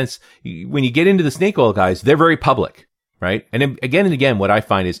sense, when you get into the snake oil guys, they're very public, right? And again and again, what I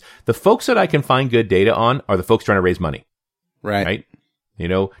find is the folks that I can find good data on are the folks trying to raise money. Right.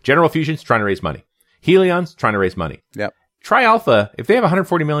 General Fusion's trying to raise money. Helion's trying to raise money. Yep. Tri-Alpha, if they have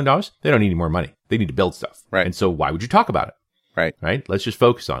 $140 million, they don't need any more money. They need to build stuff. Right. And so why would you talk about it? Right. Right? Let's just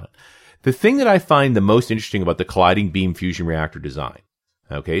focus on it. the thing that I find the most interesting about the colliding beam fusion reactor design,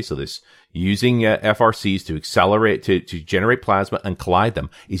 okay, so this using FRCs to accelerate, to generate plasma and collide them,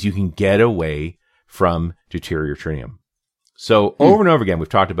 is you can get away from deuterium tritium. So over and over again, we've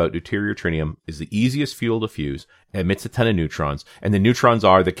talked about deuterium tritium is the easiest fuel to fuse, emits a ton of neutrons, and the neutrons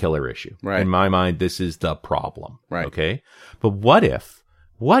are the killer issue. Right. In my mind, this is the problem. Right. Okay. But what if,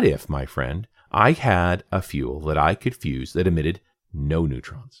 my friend, I had a fuel that I could fuse that emitted no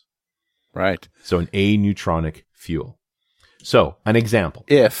neutrons? Right. So an aneutronic fuel. So an example.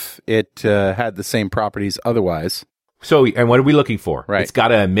 If it had the same properties otherwise. So, and what are we looking for? Right. It's got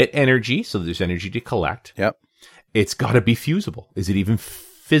to emit energy, so there's energy to collect. Yep. It's got to be fusible. Is it even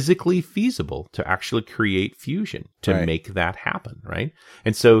physically feasible to actually create fusion to make that happen, right?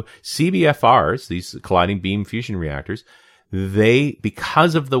 And so CBFRs, these colliding beam fusion reactors, they,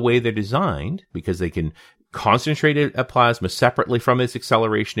 because of the way they're designed, because they can concentrate a plasma separately from its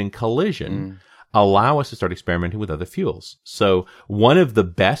acceleration and collision, allow us to start experimenting with other fuels. So one of the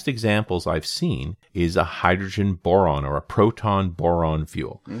best examples I've seen is a hydrogen boron or a proton boron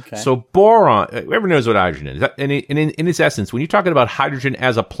fuel. Okay. So boron, everyone knows what hydrogen is. And in its essence, when you're talking about hydrogen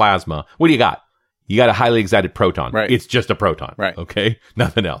as a plasma, what do you got? You got a highly excited proton. Right. It's just a proton. Right. Okay.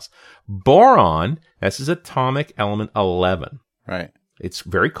 Nothing else. Boron, this is atomic element 11. Right. It's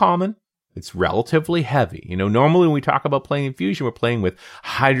very common. It's relatively heavy. You know, normally when we talk about playing in fusion, we're playing with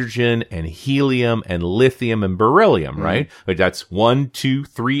hydrogen and helium and lithium and beryllium, right? But that's 1, 2,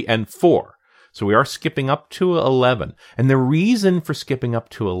 3, and 4. So we are skipping up to 11. And the reason for skipping up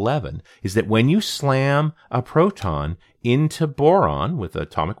to 11 is that when you slam a proton into boron with an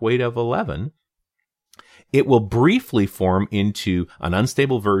atomic weight of 11, it will briefly form into an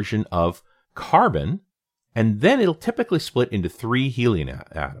unstable version of carbon, and then it'll typically split into 3 helium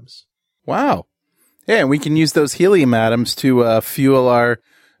atoms. Wow. Yeah, and we can use those helium atoms to fuel our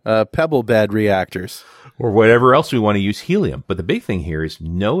pebble bed reactors. Or whatever else we want to use helium. But the big thing here is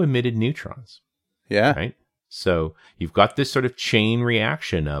no emitted neutrons. Yeah. Right? So you've got this sort of chain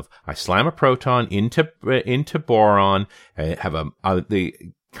reaction of I slam a proton into boron, have the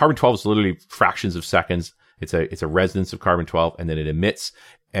carbon-12 is literally fractions of seconds. It's a resonance of carbon-12, and then it emits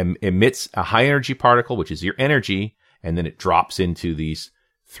a high energy particle, which is your energy, and then it drops into these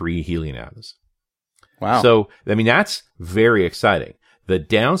 3 helium atoms. Wow. So, I mean, that's very exciting. The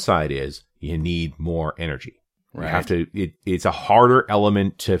downside is you need more energy. Right. You have to, it's a harder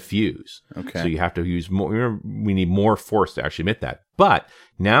element to fuse. Okay. So you have to use more, we need more force to actually emit that. But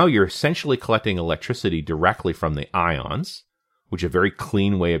now you're essentially collecting electricity directly from the ions, which is a very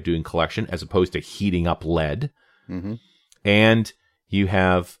clean way of doing collection as opposed to heating up lead. Mm-hmm. And you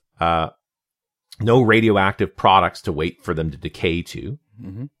have no radioactive products to wait for them to decay to.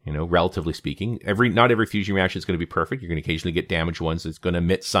 Mm-hmm. You know, relatively speaking, not every fusion reaction is going to be perfect. You're going to occasionally get damaged ones that's going to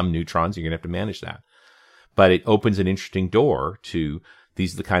emit some neutrons. You're going to have to manage that. But it opens an interesting door to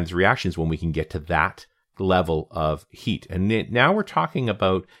these are the kinds of reactions when we can get to that level of heat. And now we're talking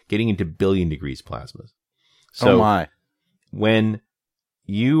about getting into billion degrees plasmas. So oh my. When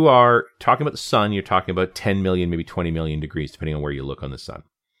you are talking about the sun, you're talking about 10 million, maybe 20 million degrees, depending on where you look on the sun.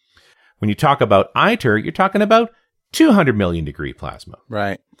 When you talk about ITER, you're talking about 200 million degree plasma.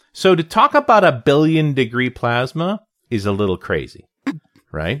 Right. So to talk about a billion degree plasma is a little crazy,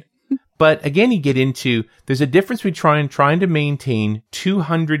 right? But again, you get into, there's a difference between trying to maintain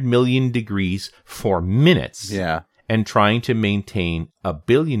 200 million degrees for minutes and trying to maintain a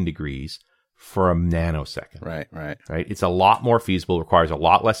billion degrees for a nanosecond. Right. It's a lot more feasible, requires a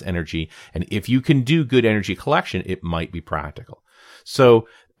lot less energy. And if you can do good energy collection, it might be practical. So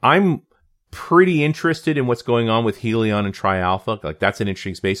I'm pretty interested in what's going on with Helion and Tri-Alpha. Like, that's an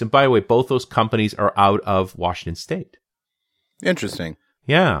interesting space. And by the way, both those companies are out of Washington State. Interesting.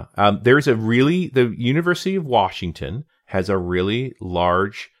 Yeah. The University of Washington has a really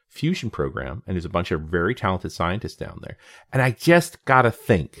large fusion program, and there's a bunch of very talented scientists down there. And I just got to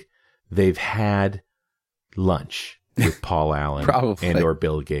think they've had lunch with Paul Allen and or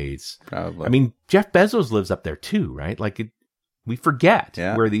Bill Gates. Probably. I mean, Jeff Bezos lives up there too, right? Like, we forget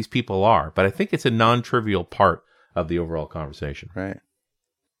where these people are, but I think it's a non-trivial part of the overall conversation. Right.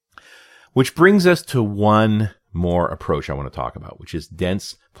 Which brings us to one more approach I want to talk about, which is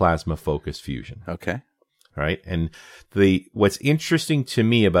dense plasma focused fusion. Okay. Right. And what's interesting to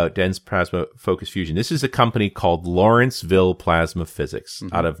me about dense plasma focused fusion, this is a company called Lawrenceville Plasma Physics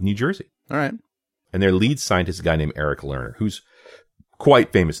out of New Jersey. All right. And their lead scientist is a guy named Eric Lerner, who's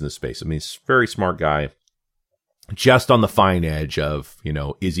quite famous in this space. I mean, he's a very smart guy, just on the fine edge of,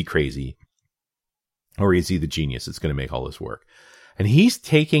 is he crazy or is he the genius that's going to make all this work? And he's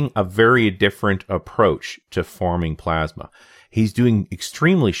taking a very different approach to forming plasma. he's doing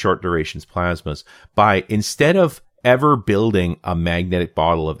extremely short durations plasmas by, instead of ever building a magnetic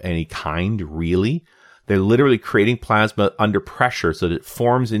bottle of any kind, really, they're literally creating plasma under pressure so that it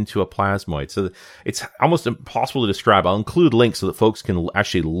forms into a plasmoid. So it's almost impossible to describe. I'll include links so that folks can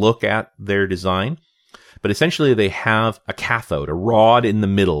actually look at their design. But essentially, they have a cathode, a rod in the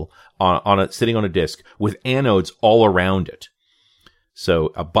middle, sitting on a disc with anodes all around it.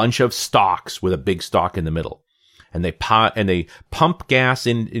 So a bunch of stalks with a big stalk in the middle. And they pump gas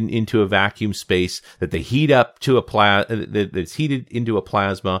into a vacuum space that they heat up to that's heated into a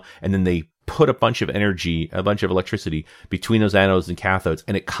plasma, and then they put a bunch of electricity between those anodes and cathodes,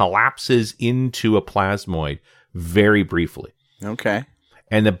 and it collapses into a plasmoid very briefly. Okay.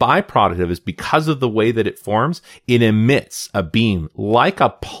 And the byproduct of it is, because of the way that it forms, it emits a beam like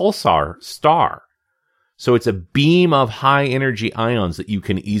a pulsar star. So it's a beam of high energy ions that you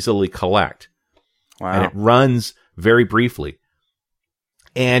can easily collect. Wow. And it runs very briefly.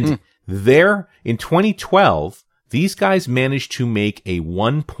 And there, in 2012, these guys managed to make a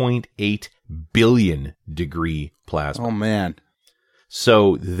 1.8 billion degree plasma. Oh, man.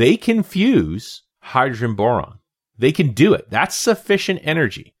 So they can fuse hydrogen boron. They can do it. That's sufficient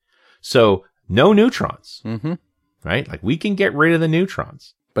energy. So no neutrons, right? Like, we can get rid of the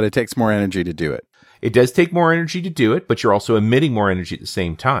neutrons. But it takes more energy to do it. It does take more energy to do it, but you're also emitting more energy at the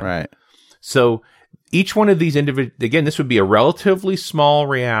same time. Right. So each one of these again, this would be a relatively small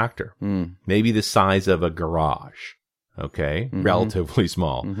reactor, maybe the size of a garage. Okay. Relatively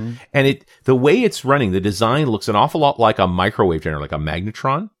small. And the way it's running, the design looks an awful lot like a microwave generator, like a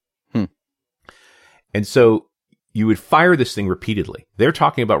magnetron. And so you would fire this thing repeatedly. They're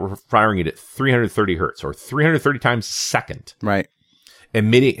talking about firing it at 330 hertz or 330 times a second. Right.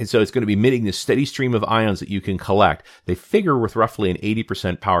 Emitting, and so it's going to be emitting this steady stream of ions that you can collect. They figure with roughly an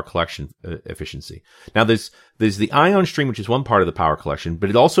 80% power collection efficiency. Now, there's the ion stream, which is one part of the power collection, but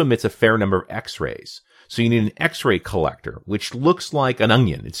it also emits a fair number of X-rays. So you need an X-ray collector, which looks like an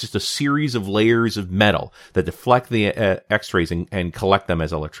onion. It's just a series of layers of metal that deflect the X-rays and collect them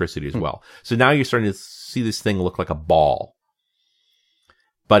as electricity as well. So now you're starting to see this thing look like a ball,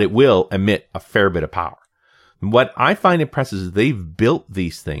 but it will emit a fair bit of power. What I find impressive is they've built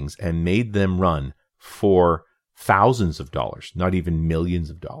these things and made them run for thousands of dollars, not even millions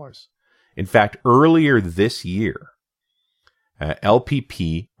of dollars. In fact, earlier this year,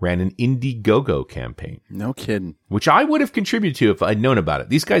 LPP ran an Indiegogo campaign. No kidding. Which I would have contributed to if I'd known about it.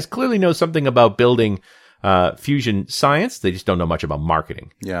 These guys clearly know something about building fusion science. They just don't know much about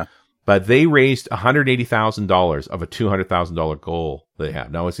marketing. Yeah. But they raised $180,000 of a $200,000 goal they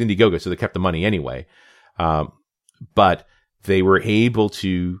have. Now, it's Indiegogo, so they kept the money anyway. But they were able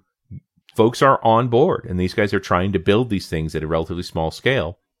to, folks are on board, and these guys are trying to build these things at a relatively small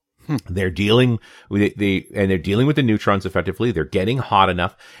scale. They're dealing with they're dealing with the neutrons effectively. They're getting hot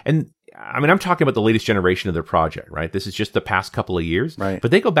enough. And I mean, I'm talking about the latest generation of their project, right? This is just the past couple of years, right?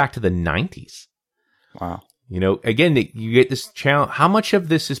 But they go back to the 90s. Wow. You know, again, you get this challenge. How much of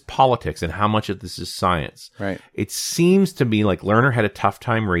this is politics and how much of this is science? Right. It seems to me like Lerner had a tough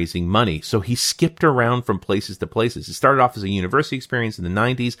time raising money, so he skipped around from places to places. It started off as a university experience in the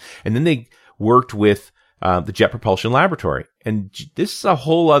 90s, and then they worked with the Jet Propulsion Laboratory. And this is a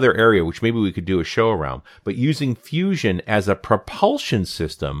whole other area, which maybe we could do a show around, but using fusion as a propulsion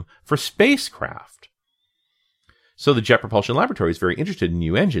system for spacecraft. So the Jet Propulsion Laboratory is very interested in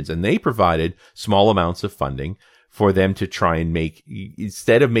new engines, and they provided small amounts of funding for them to try and make,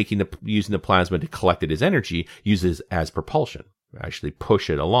 instead of using the plasma to collect it as energy, use it as propulsion, actually push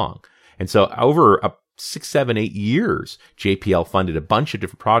it along. And so over 6, 7, 8 years, JPL funded a bunch of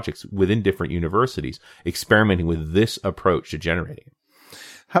different projects within different universities, experimenting with this approach to generating.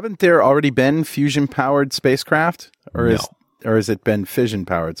 Haven't there already been fusion-powered spacecraft? Or has it been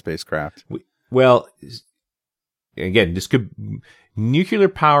fission-powered spacecraft? Well, again, nuclear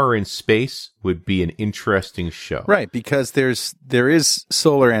power in space would be an interesting show. Right, because there is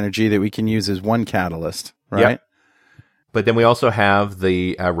solar energy that we can use as one catalyst, right? Yep. But then we also have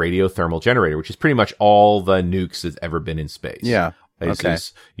the radiothermal generator, which is pretty much all the nukes that's ever been in space. Yeah. Okay.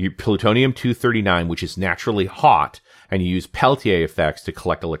 Plutonium-239, which is naturally hot, and you use Peltier effects to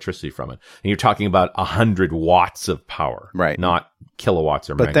collect electricity from it. And you're talking about 100 watts of power, right? Not kilowatts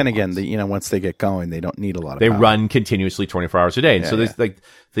or megawatts. But then again, once they get going, they don't need a lot of power. They run continuously 24 hours a day. And so there's like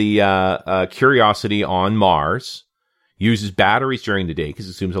the Curiosity on Mars uses batteries during the day because it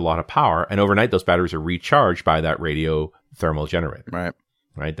consumes a lot of power. And overnight, those batteries are recharged by that radiothermal generator. Right.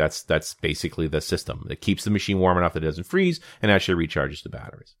 Right. That's basically the system that keeps the machine warm enough that it doesn't freeze and actually recharges the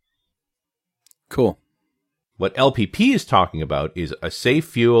batteries. Cool. What LPP is talking about is a safe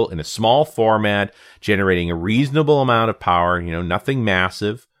fuel in a small format, generating a reasonable amount of power, nothing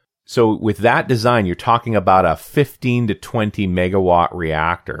massive. So with that design, you're talking about a 15 to 20 megawatt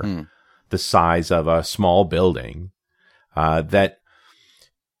reactor, the size of a small building, that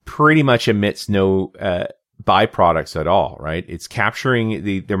pretty much emits no byproducts at all, right? It's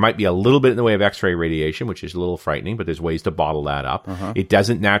capturing there might be a little bit in the way of X-ray radiation, which is a little frightening, but there's ways to bottle that up. It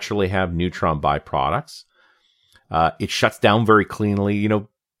doesn't naturally have neutron byproducts. It shuts down very cleanly.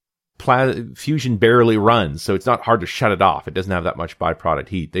 Fusion barely runs, so it's not hard to shut it off. It doesn't have that much byproduct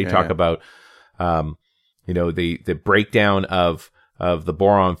heat. They talk about, the breakdown of the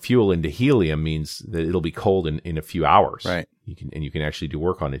boron fuel into helium means that it'll be cold in a few hours. Right. You can actually do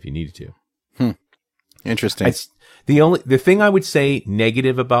work on it if you needed to. Interesting. It's the thing I would say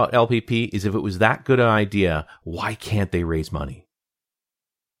negative about LPP is if it was that good an idea, why can't they raise money?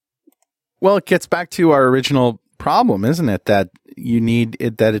 Well, it gets back to our original problem, isn't it? That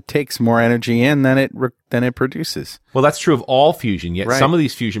it takes more energy in than it produces. Well, that's true of all fusion. Yet Right. some of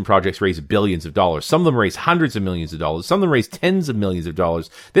these fusion projects raise billions of dollars. Some of them raise hundreds of millions of dollars. Some of them raise tens of millions of dollars.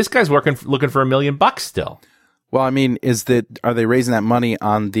 This guy's looking for $1 million still. Well, I mean, are they raising that money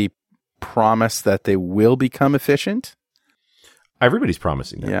on the promise that they will become efficient? Everybody's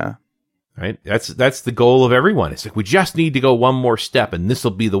promising that. Yeah. Right? That's the goal of everyone. It's like, we just need to go one more step and this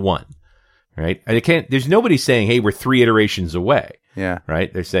will be the one. Right? And there's nobody saying, hey, we're 3 iterations away. Yeah.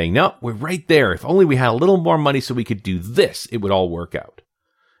 Right? They're saying, no, we're right there. If only we had a little more money so we could do this, it would all work out.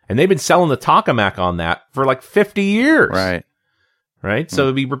 And they've been selling the tokamak on that for like 50 years. Right. Right?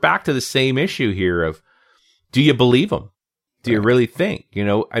 So we're back to the same issue here of, do you believe them? Do you really think?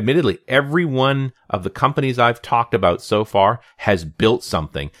 Admittedly, every one of the companies I've talked about so far has built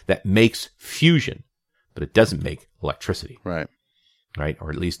something that makes fusion, but it doesn't make electricity. Right. Right? Or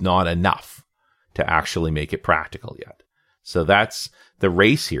at least not enough to actually make it practical yet. So that's the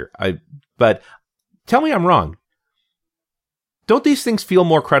race here. But tell me I'm wrong. Don't these things feel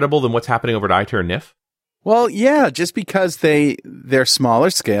more credible than what's happening over at ITER and NIF? Well, yeah, just because they're smaller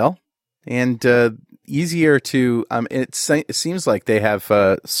scale and easier to. It seems like they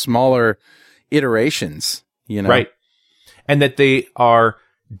have smaller iterations. Right, and that they are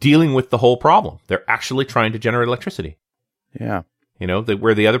dealing with the whole problem. They're actually trying to generate electricity. Yeah.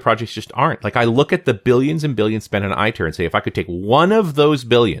 Where the other projects just aren't. Like, I look at the billions and billions spent on ITER and say, if I could take one of those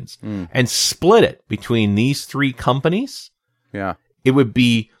billions and split it between these 3 companies, it would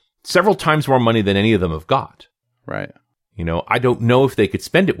be several times more money than any of them have got. Right. I don't know if they could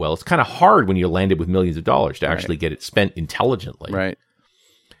spend it well. It's kind of hard when you're landed with millions of dollars to actually get it spent intelligently. Right.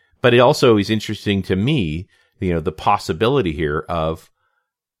 But it also is interesting to me, the possibility here of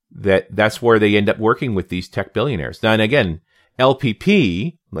that's where they end up working with these tech billionaires. Now, and again,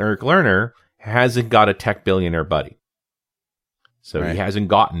 LPP, Eric Lerner, hasn't got a tech billionaire buddy. So he hasn't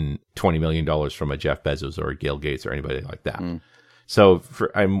gotten $20 million from a Jeff Bezos or a Gail Gates or anybody like that. So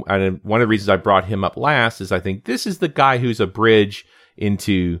one of the reasons I brought him up last is I think this is the guy who's a bridge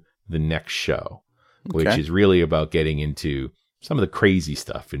into the next show, which is really about getting into some of the crazy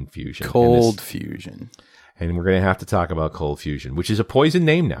stuff in fusion. Cold fusion. And we're going to have to talk about cold fusion, which is a poison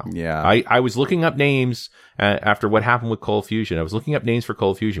name now. Yeah. I was looking up names after what happened with cold fusion. I was looking up names for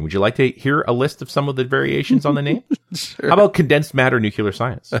cold fusion. Would you like to hear a list of some of the variations on the name? Sure. How about condensed matter nuclear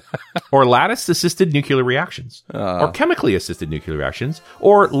science? Or lattice-assisted nuclear reactions? Or chemically assisted nuclear reactions?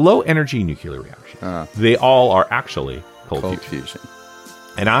 Or low-energy nuclear reactions? They all are actually cold fusion.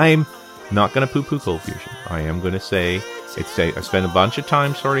 And I'm not going to poo-poo cold fusion. I am going to say... I spent a bunch of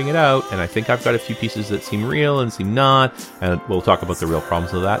time sorting it out, and I think I've got a few pieces that seem real and seem not, and we'll talk about the real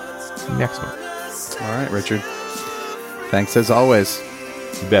problems of that next one. All right, Richard. Thanks as always.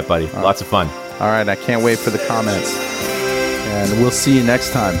 You bet, buddy. Lots of fun. All right, I can't wait for the comments. And we'll see you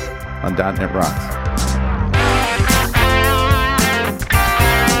next time on .NET Rocks.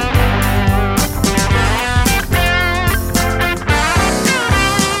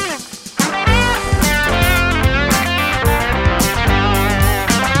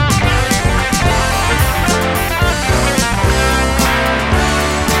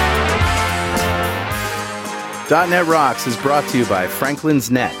 .NET Rocks is brought to you by Franklin's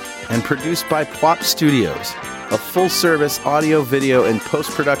Net and produced by Plop Studios, a full-service audio, video, and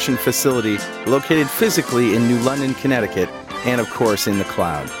post-production facility located physically in New London, Connecticut, and, of course, in the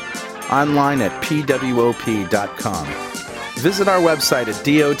cloud. Online at pwop.com. Visit our website at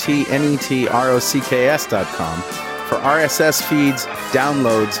dotnetrocks.com for RSS feeds,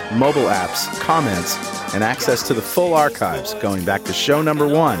 downloads, mobile apps, comments, and access to the full archives going back to show number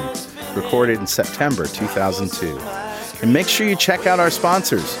 1, recorded in September 2002. And make sure you check out our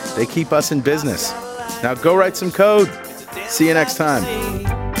sponsors. They keep us in business. Now go write some code. See you next time.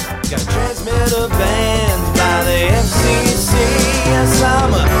 Got a transmitter banned by the FCC. Yes,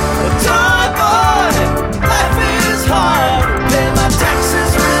 I'm a